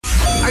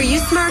Are you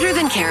smarter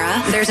than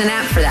Kara? There's an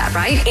app for that,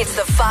 right? It's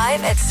the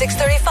 5 at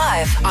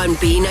 6:35 on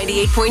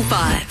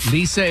B98.5.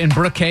 Lisa in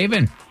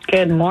Brookhaven.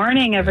 Good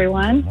morning,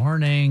 everyone.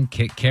 Morning.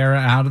 Kick Kara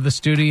out of the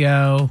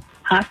studio.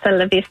 Hasta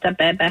la vista,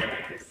 baby.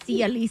 See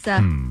ya,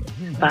 Lisa.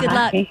 Bye. Good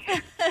luck.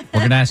 We're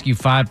going to ask you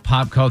 5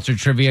 pop culture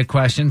trivia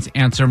questions.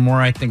 Answer more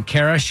right than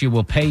Kara. She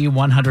will pay you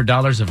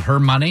 $100 of her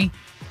money.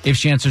 If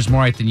she answers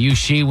more right than you,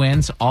 she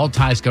wins. All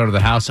ties go to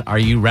the house. Are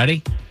you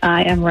ready?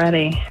 I am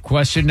ready.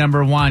 Question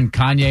number 1.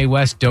 Kanye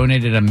West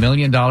donated $1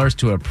 million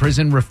to a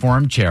prison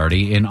reform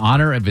charity in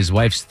honor of his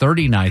wife's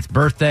 39th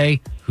birthday.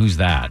 Who's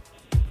that?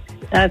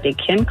 That would be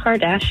Kim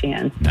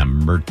Kardashian.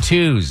 Number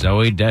 2.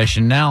 Zooey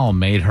Deschanel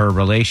made her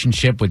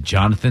relationship with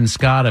Jonathan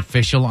Scott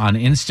official on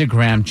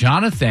Instagram.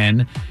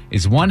 Jonathan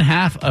is one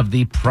half of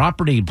the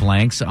Property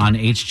Blanks on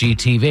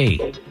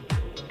HGTV.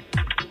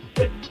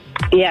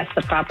 Yes,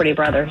 the Property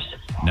Brothers.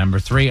 Number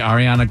 3,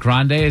 Ariana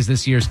Grande is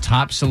this year's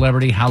top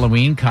celebrity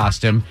Halloween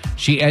costume.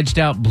 She edged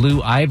out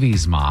Blue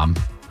Ivy's mom.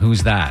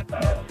 Who's that?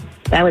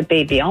 That would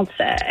be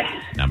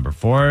Beyonce. Number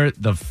 4,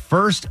 the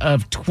first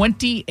of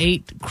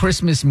 28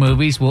 Christmas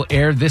movies will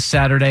air this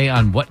Saturday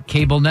on what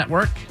cable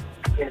network?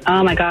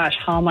 Oh, my gosh.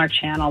 Hallmark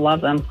Channel.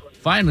 Love them.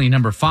 Finally,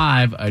 number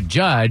 5, a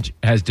judge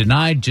has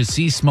denied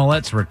Jussie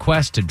Smollett's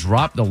request to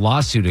drop the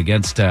lawsuit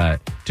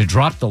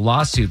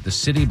the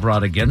city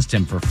brought against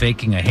him for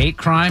faking a hate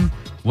crime.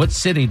 What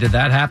city did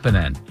that happen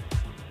in?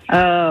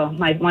 Oh,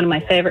 one of my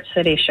favorite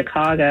cities,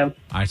 Chicago.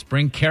 I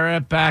bring Kara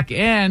back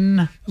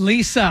in.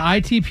 Lisa,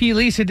 ITP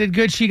Lisa did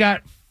good. She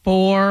got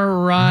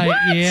 4 right.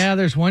 What? Yeah,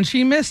 there's one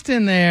she missed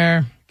in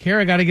there.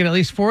 Kara got to get at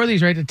least 4 of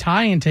these right to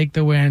tie and take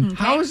the win.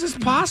 How is this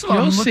possible?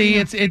 You'll see.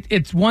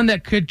 It's one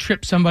that could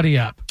trip somebody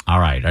up. All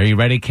right. Are you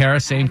ready, Kara?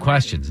 Same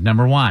questions.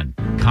 Number 1,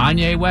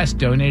 Kanye West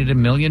donated $1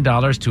 million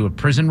to a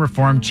prison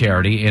reform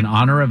charity in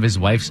honor of his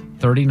wife's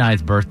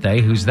 39th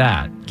birthday. Who's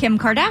that? Kim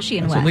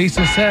Kardashian So West.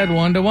 Lisa said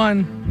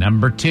 1-1.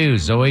 Number 2,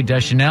 Zooey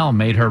Deschanel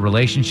made her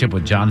relationship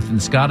with Jonathan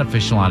Scott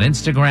official on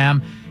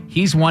Instagram.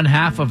 He's one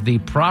half of the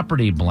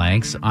Property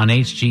Blanks on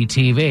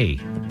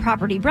HGTV. The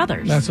Property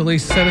Brothers. That's what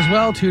Lisa said as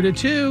well.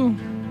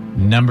 2-2.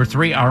 Number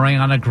 3,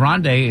 Ariana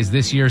Grande is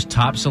this year's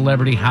top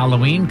celebrity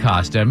Halloween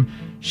costume.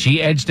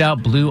 She edged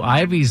out Blue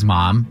Ivy's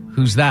mom.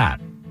 Who's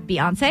that?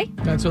 Beyonce.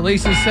 That's what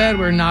Lisa said.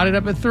 We're knotted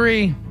up at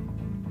 3.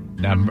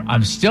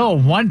 I'm still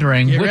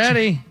wondering. Get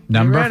ready.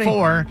 Number Get ready.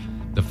 4,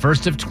 the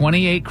first of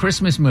 28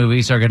 Christmas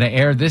movies are going to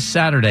air this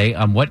Saturday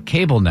on what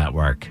cable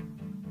network?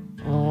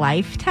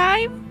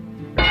 Lifetime.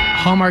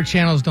 Hallmark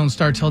channels don't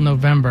start till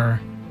November.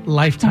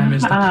 Lifetime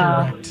is the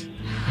correct.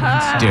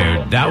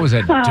 Dude, that was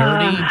a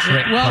dirty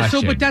trick Well,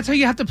 question. but that's how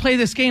you have to play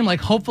this game. Like,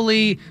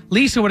 hopefully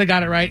Lisa would have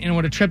got it right and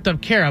would have tripped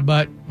up Kara.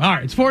 But, all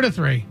right, it's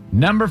 4-3.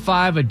 Number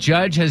 5, a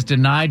judge has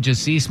denied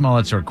Jussie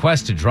Smollett's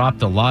request to drop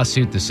the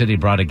lawsuit the city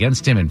brought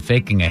against him in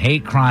faking a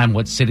hate crime.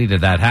 What city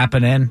did that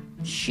happen in?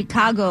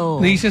 Chicago.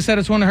 Lisa said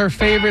it's one of her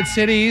favorite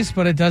cities,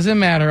 but it doesn't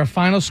matter. A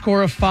final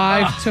score of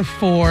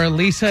 5-4.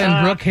 Lisa in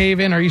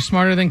Brookhaven, are you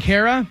smarter than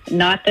Kara?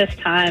 Not this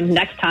time.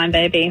 Next time,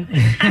 baby.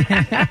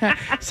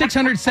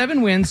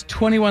 607 wins,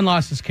 21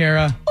 losses,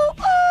 Kara.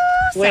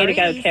 Way Sorry, to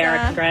go, Lisa.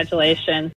 Kara. Congratulations.